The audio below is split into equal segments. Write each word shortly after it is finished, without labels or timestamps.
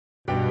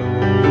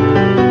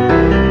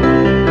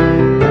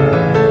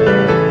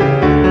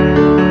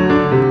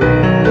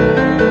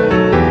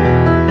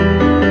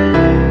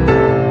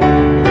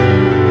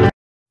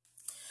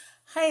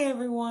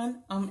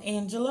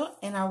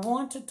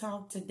want to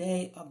talk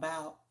today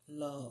about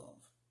love.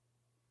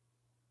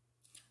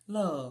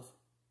 Love.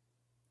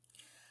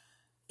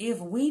 If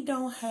we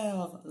don't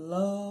have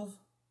love,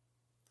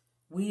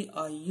 we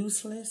are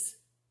useless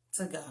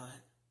to God.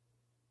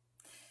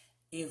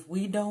 If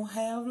we don't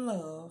have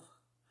love,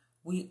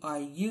 we are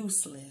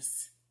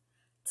useless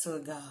to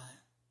God.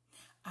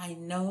 I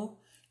know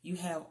you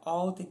have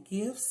all the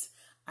gifts.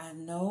 I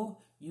know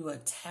you are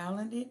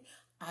talented.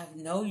 I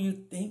know you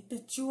think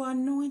that you are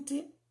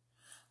anointed.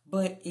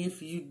 But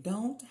if you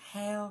don't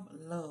have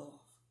love,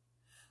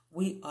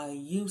 we are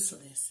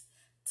useless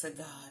to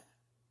God.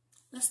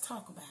 Let's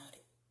talk about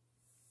it.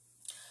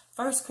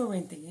 1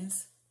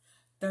 Corinthians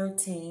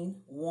 13,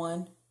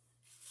 1,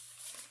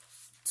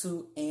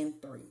 2, and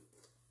 3.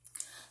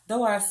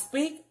 Though I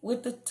speak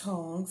with the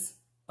tongues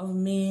of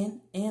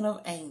men and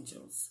of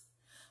angels,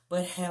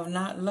 but have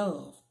not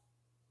love,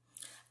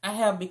 I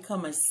have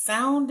become a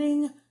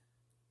sounding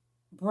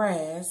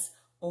brass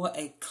or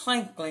a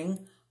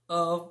clankling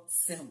of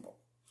cymbal.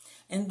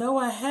 And though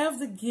I have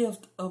the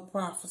gift of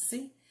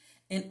prophecy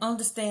and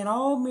understand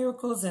all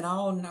miracles and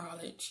all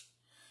knowledge,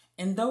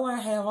 and though I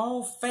have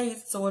all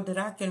faith so that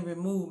I can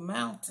remove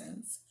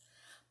mountains,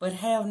 but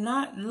have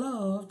not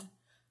loved,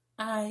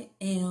 I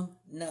am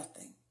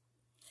nothing.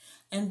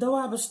 And though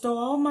I bestow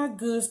all my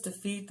goods to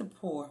feed the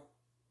poor,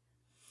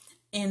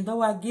 and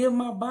though I give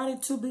my body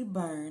to be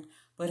burned,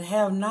 but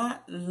have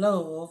not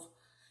love,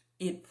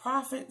 it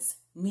profits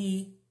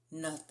me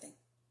nothing.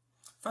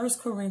 1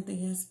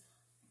 Corinthians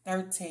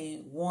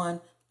 13,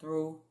 1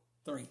 through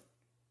 3.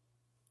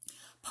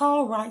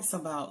 Paul writes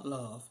about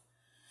love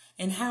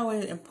and how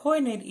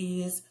important it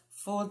is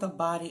for the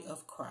body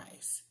of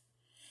Christ.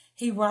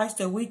 He writes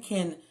that we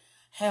can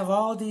have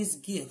all these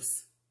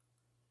gifts.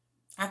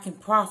 I can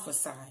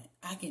prophesy,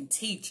 I can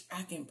teach,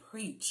 I can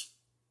preach.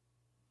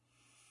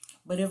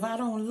 But if I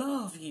don't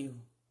love you,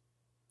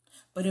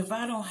 but if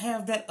I don't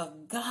have that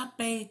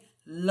agape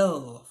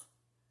love,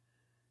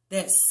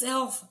 that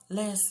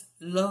selfless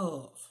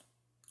love,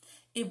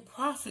 it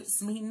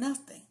profits me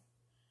nothing.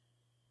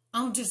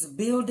 I'm just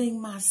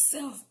building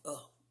myself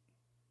up.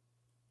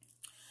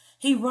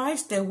 He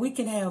writes that we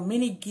can have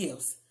many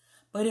gifts,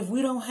 but if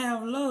we don't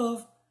have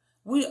love,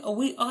 we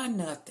are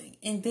nothing,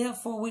 and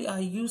therefore we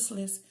are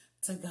useless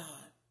to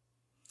God.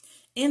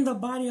 In the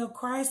body of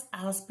Christ,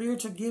 our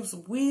spiritual gifts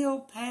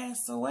will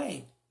pass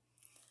away.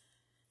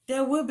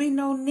 There will be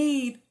no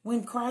need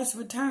when Christ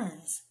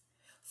returns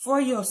for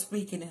your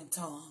speaking in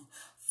tongues,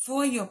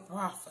 for your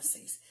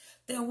prophecies.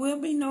 There will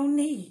be no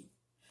need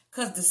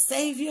because the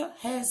Savior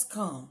has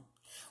come.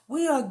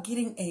 We are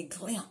getting a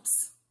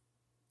glimpse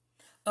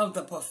of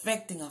the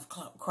perfecting of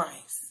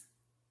Christ.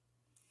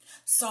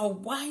 So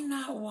why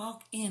not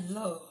walk in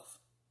love?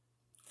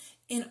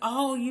 In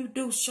all you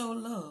do, show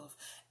love.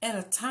 At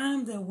a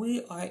time that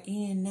we are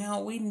in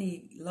now, we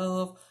need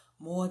love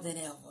more than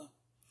ever.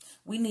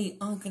 We need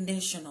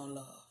unconditional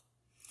love.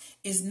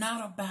 It's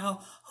not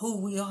about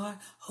who we are,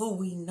 who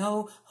we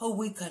know, who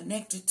we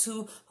connected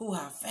to, who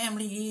our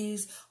family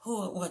is,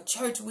 what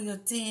church we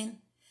attend.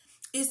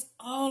 It's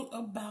all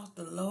about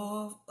the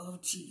love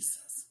of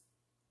Jesus.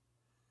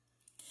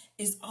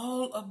 It's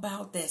all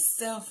about that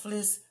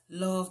selfless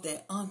love,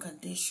 that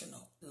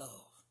unconditional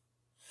love.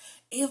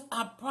 If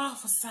I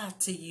prophesy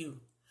to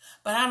you,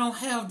 but I don't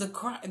have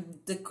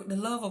the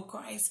love of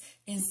Christ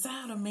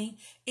inside of me,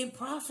 it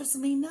profits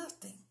me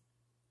nothing.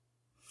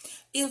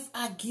 If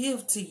I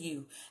give to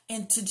you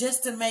and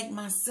just to make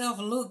myself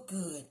look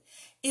good,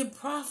 it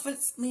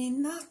profits me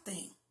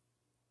nothing.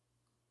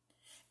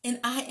 And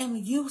I am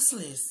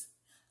useless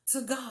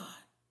to God.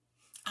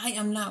 I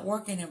am not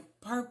walking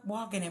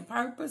in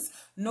purpose,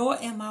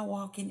 nor am I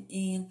walking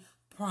in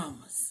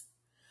promise.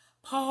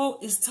 Paul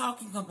is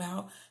talking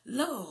about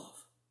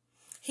love.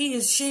 He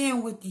is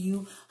sharing with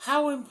you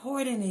how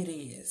important it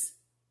is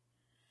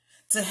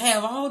to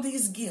have all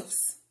these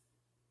gifts.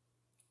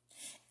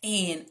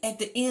 And at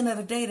the end of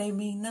the day, they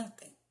mean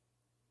nothing.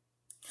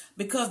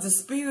 Because the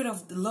spirit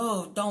of the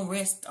love don't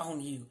rest on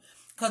you.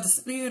 Because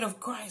the spirit of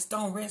Christ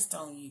don't rest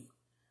on you.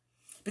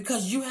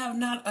 Because you have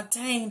not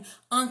attained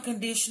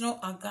unconditional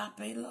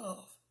agape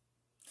love.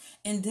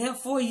 And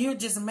therefore, you're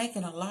just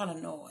making a lot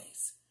of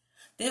noise.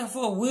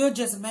 Therefore, we're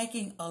just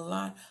making a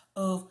lot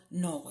of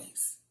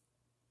noise.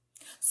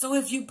 So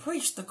if you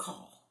preach the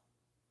call,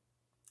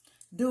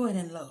 do it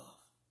in love.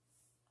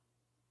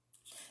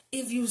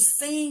 If you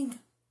sing,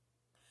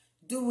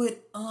 do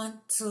it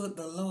unto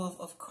the love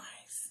of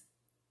Christ.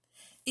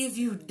 If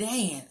you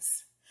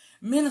dance,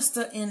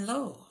 minister in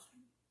love.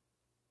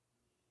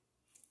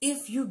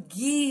 If you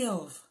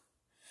give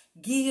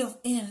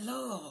in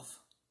love.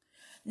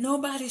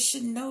 Nobody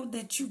should know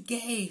that you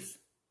gave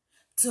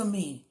to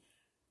me.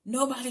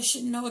 Nobody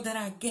should know that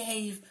I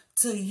gave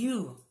to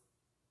you.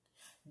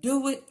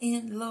 Do it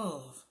in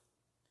love.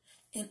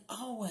 And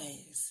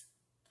always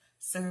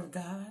serve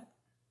God,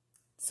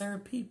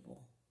 serve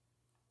people.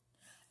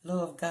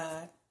 Love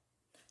God,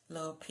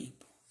 love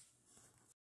people.